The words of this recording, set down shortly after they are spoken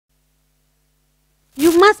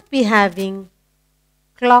You must be having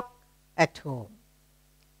clock at home.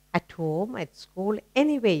 At home, at school,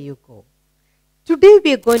 anywhere you go. Today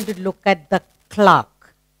we are going to look at the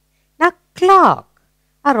clock. Now clock,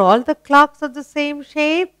 are all the clocks of the same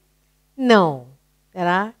shape? No. There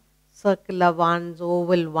are circular ones,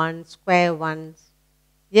 oval ones, square ones.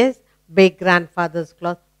 Yes, big grandfather's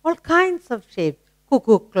clock, all kinds of shapes.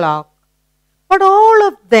 Cuckoo clock. But all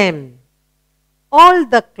of them, all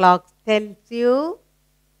the clocks tells you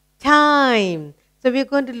time. So we're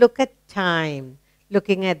going to look at time.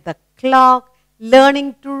 Looking at the clock,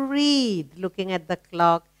 learning to read, looking at the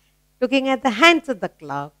clock, looking at the hands of the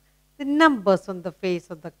clock, the numbers on the face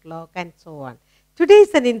of the clock, and so on. Today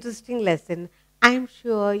is an interesting lesson. I'm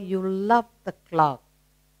sure you love the clock.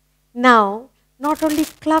 Now, not only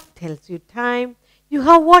clock tells you time, you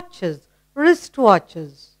have watches,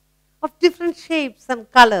 wristwatches of different shapes and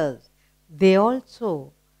colors. They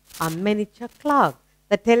also are miniature clock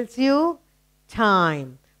that tells you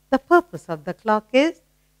time. The purpose of the clock is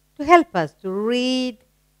to help us to read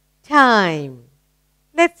time.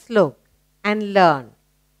 Let's look and learn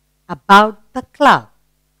about the clock.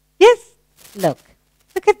 Yes, look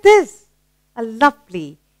at this. A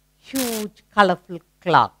lovely, huge, colorful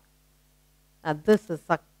clock. Now this is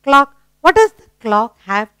a clock. What does the clock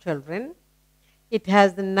have, children? It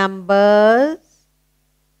has the numbers.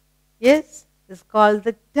 Yes, it's called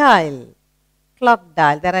the dial. Clock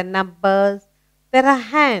dial. There are numbers. There are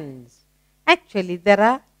hands. Actually, there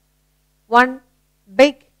are one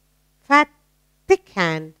big, fat, thick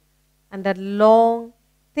hand and a long,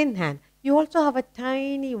 thin hand. You also have a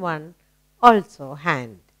tiny one, also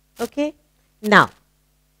hand. Okay? Now,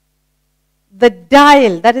 the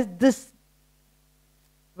dial, that is this,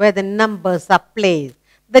 where the numbers are placed.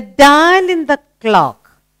 The dial in the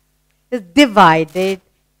clock is divided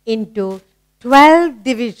into 12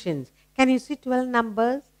 divisions. Can you see 12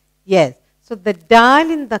 numbers? Yes. So the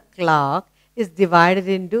dial in the clock is divided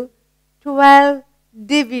into 12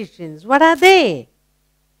 divisions. What are they?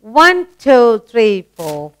 1, 2, 3,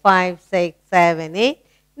 4, 5, 6, 7, 8,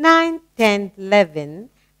 9, 10, 11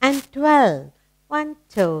 and 12. 1,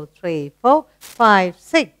 2, 3, 4, 5,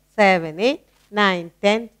 6, 7, 8, 9,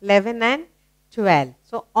 10, 11 and 12.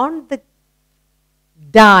 So on the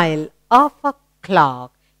dial of a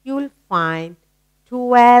clock, you will find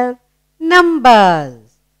 12 numbers.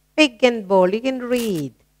 Big and bold, you can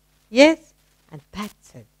read. Yes? And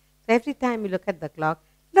that's it. So every time you look at the clock,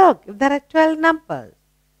 look, if there are 12 numbers,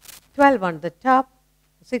 12 on the top,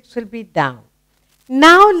 6 will be down.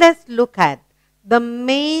 Now let's look at the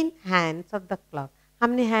main hands of the clock. How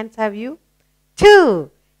many hands have you?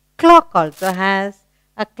 2. Clock also has,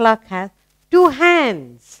 a clock has 2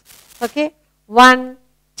 hands. Okay? 1,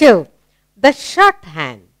 2. The short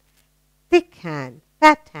hand, thick hand,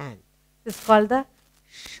 fat hand is called the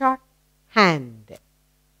short hand.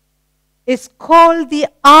 It's called the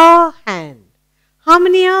hour hand. How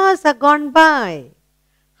many hours are gone by?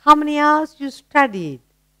 How many hours you studied?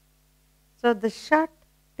 So the short,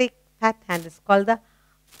 thick, fat hand is called the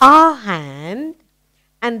hour hand,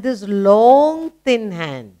 and this long, thin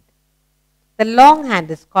hand, the long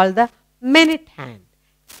hand is called the minute hand.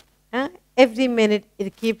 Every minute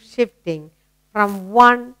it keeps shifting from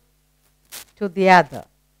one to the other,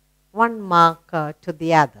 one marker to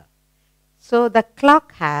the other. So the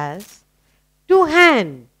clock has 2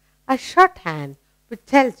 hands, a short hand which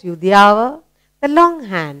tells you the hour, the long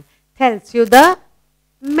hand tells you the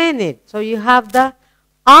minute. So you have the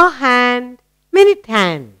hour hand, minute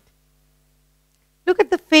hand. Look at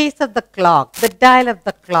the face of the clock, the dial of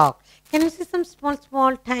the clock. Can you see some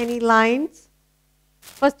small, tiny lines?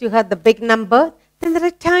 First you have the big number, then there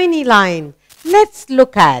are tiny lines. Let's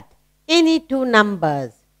look at any 2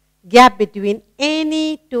 numbers, gap between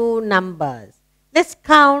any 2 numbers. Let's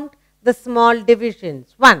count the small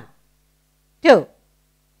divisions. 1, 2,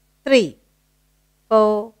 3,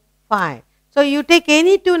 4, 5. So you take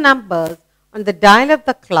any 2 numbers on the dial of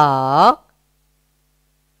the clock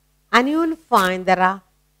and you will find there are,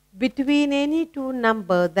 between any 2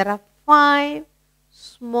 numbers, there are 5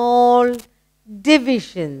 small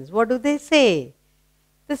divisions. What do they say?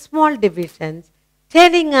 The small divisions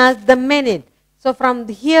telling us the minute. So from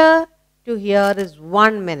here to here is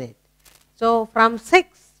 1 minute. So from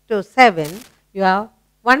 6 to 7, you have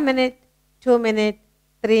 1 minute, 2 minutes,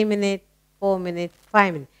 3 minutes, 4 minutes,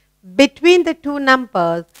 5 minutes. Between the 2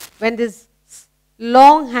 numbers, when this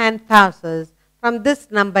long hand passes from this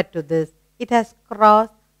number to this, it has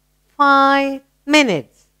crossed 5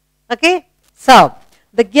 minutes. Okay? So,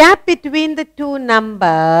 the gap between the 2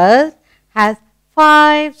 numbers has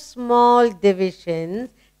 5 small divisions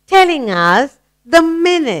telling us the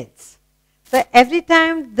minutes. So every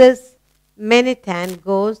time this minute hand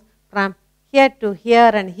goes from here to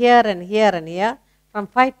here and here and here and here, from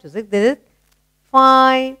 5 to 6, this is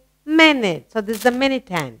 5 minutes. So this is the minute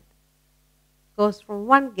hand. Goes from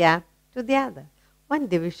one gap to the other, one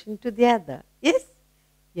division to the other. Yes?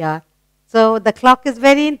 Yeah. So the clock is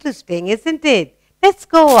very interesting, isn't it? Let's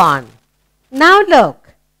go on. Now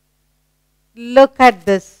look. Look at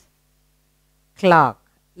this clock.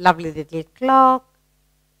 Lovely little clock.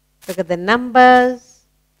 Look at the numbers.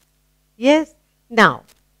 Yes? Now,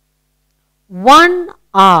 1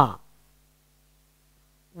 hour.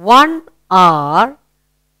 1 hour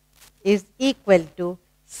is equal to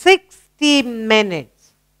 60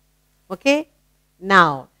 minutes. Okay?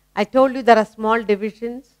 Now, I told you there are small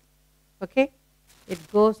divisions. Okay?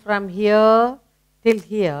 It goes from here till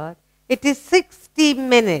here. It is 60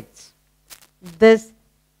 minutes. This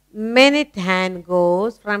minute hand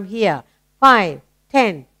goes from here 5,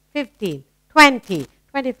 10, 15, 20,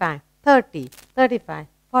 25, 30, 35,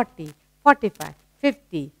 40, 45,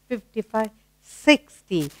 50, 55,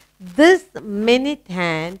 60. This minute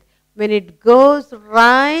hand, when it goes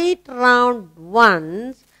right round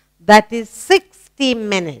once, that is 60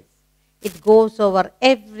 minutes. It goes over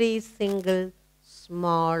every single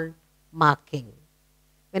small marking.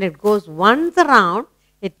 When it goes once around,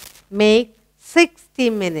 it makes 60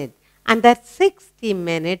 minutes. And that 60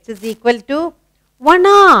 minutes is equal to 1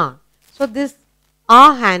 hour. So this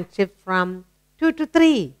hour hand shifts from 2 to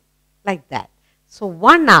 3, like that. So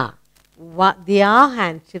 1 hour, the hour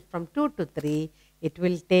hand shift from 2 to 3, it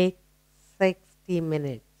will take 60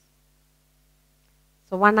 minutes.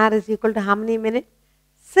 So 1 hour is equal to how many minutes?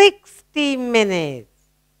 60 minutes.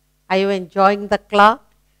 Are you enjoying the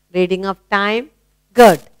clock? Reading of time?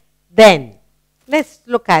 Good. Then, let's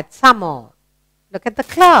look at some more. Look at the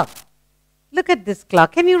clock. Look at this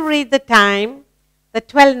clock. Can you read the time? The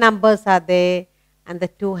 12 numbers are there and the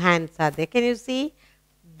 2 hands are there. Can you see?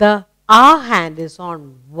 The hour hand is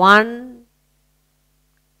on 1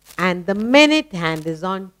 and the minute hand is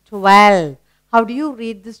on 12. How do you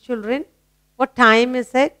read this, children? What time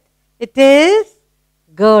is it? It is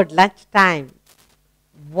good, lunch time.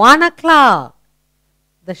 1 o'clock.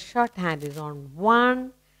 The short hand is on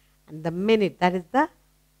 1 and the minute, that is the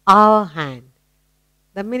hour hand.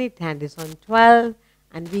 The minute hand is on 12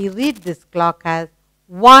 and we read this clock as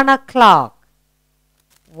 1 o'clock.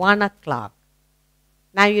 1 o'clock.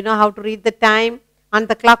 Now you know how to read the time on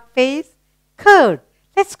the clock face? Good.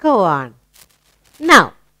 Let's go on.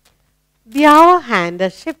 Now, the hour hand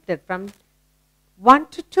has shifted from 1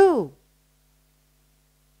 to 2.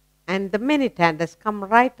 And the minute hand has come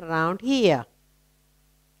right around here.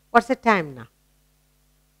 What's the time now?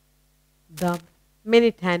 The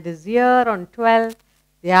minute hand is here on 12.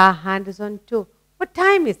 The hour hand is on 2. What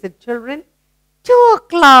time is it, children? 2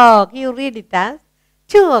 o'clock. You read it as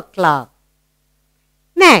 2 o'clock.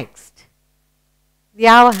 Next, the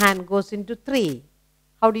hour hand goes into 3.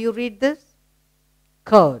 How do you read this?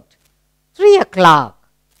 Good. 3 o'clock.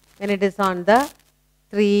 When it is on the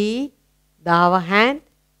 3, the hour hand,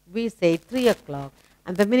 we say 3 o'clock.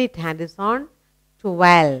 And the minute hand is on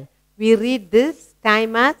 12. We read this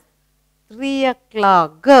time as 3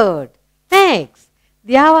 o'clock. Good. Next,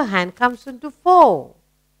 the hour hand comes into 4.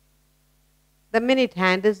 The minute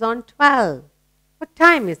hand is on 12. What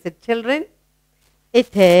time is it, children?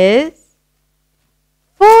 It is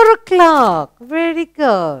 4 o'clock. Very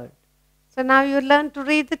good. So now you learn to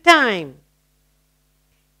read the time.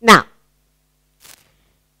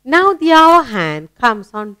 Now the hour hand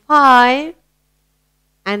comes on 5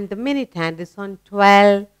 and the minute hand is on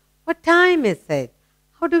 12. What time is it?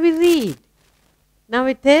 How do we read? Now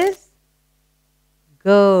it is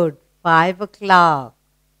good, 5 o'clock.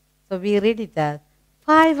 So we read it as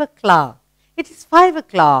 5 o'clock. It is 5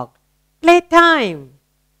 o'clock. Playtime.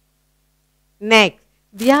 Next,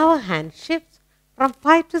 the hour hand shifts from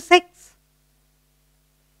 5 to 6.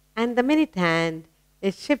 And the minute hand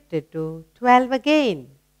is shifted to 12 again.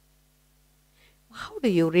 How do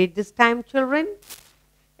you read this time, children?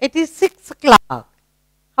 It is 6 o'clock.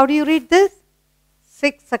 How do you read this?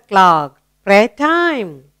 6 o'clock. Prayer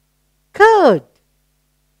time. Good.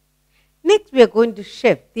 Next, we are going to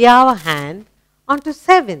shift the hour hand onto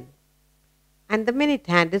 7. And the minute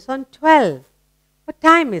hand is on 12. What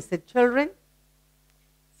time is it, children?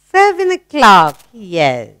 7 o'clock.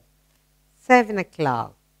 Yes. 7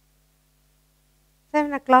 o'clock.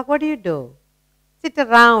 7 o'clock, what do? Sit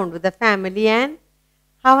around with the family and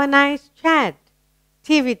have a nice chat,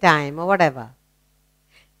 TV time or whatever.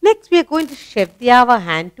 Next, we are going to shift the hour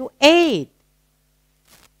hand to 8.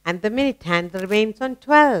 And the minute hand remains on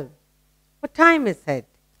 12. What time is it?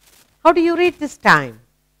 How do you read this time?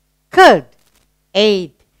 Good.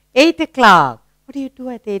 8. 8 o'clock. What do you do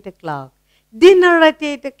at 8 o'clock? Dinner at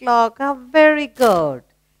 8 o'clock. Oh, very good.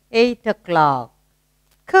 8 o'clock.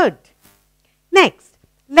 Good. Next,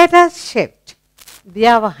 let us shift the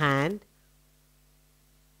hour hand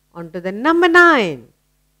onto the number 9.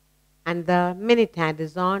 And the minute hand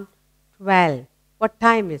is on 12. What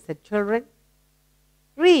time is it, children?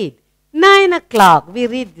 Read. 9 o'clock. We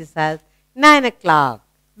read this as 9 o'clock.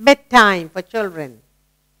 Bedtime for children.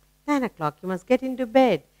 9 o'clock, you must get into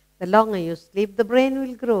bed. The longer you sleep, the brain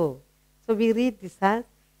will grow. So we read this as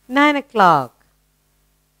 9 o'clock.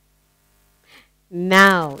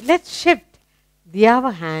 Now, let's shift the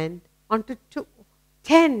hour hand onto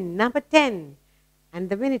 10, number 10. And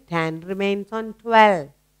the minute hand remains on 12.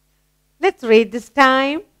 Let's read this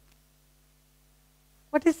time.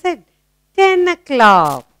 What is it? 10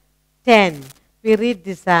 o'clock. 10. We read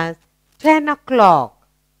this as 10 o'clock.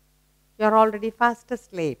 You're already fast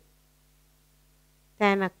asleep.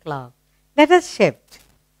 10 o'clock. Let us shift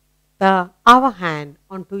the hour hand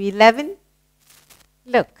onto 11.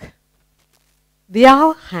 Look, the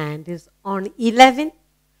hour hand is on 11.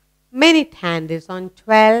 Minute hand is on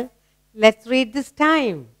 12. Let's read this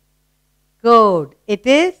time. Good. It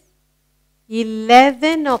is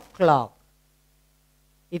 11 o'clock.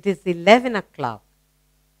 It is 11 o'clock.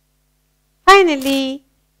 Finally,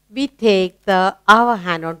 we take the hour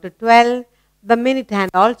hand onto 12. The minute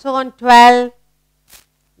hand also on 12.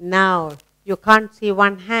 Now, you can't see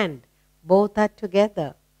one hand. Both are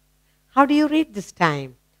together. How do you read this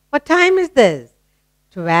time? What time is this?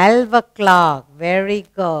 12 o'clock. Very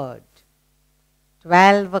good.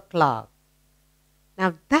 12 o'clock.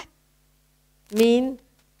 Now, that means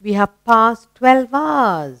we have passed 12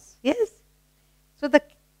 hours. Yes? So, the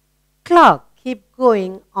clock keeps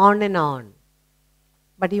going on and on.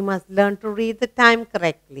 But you must learn to read the time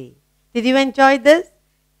correctly. Did you enjoy this?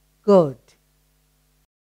 Good.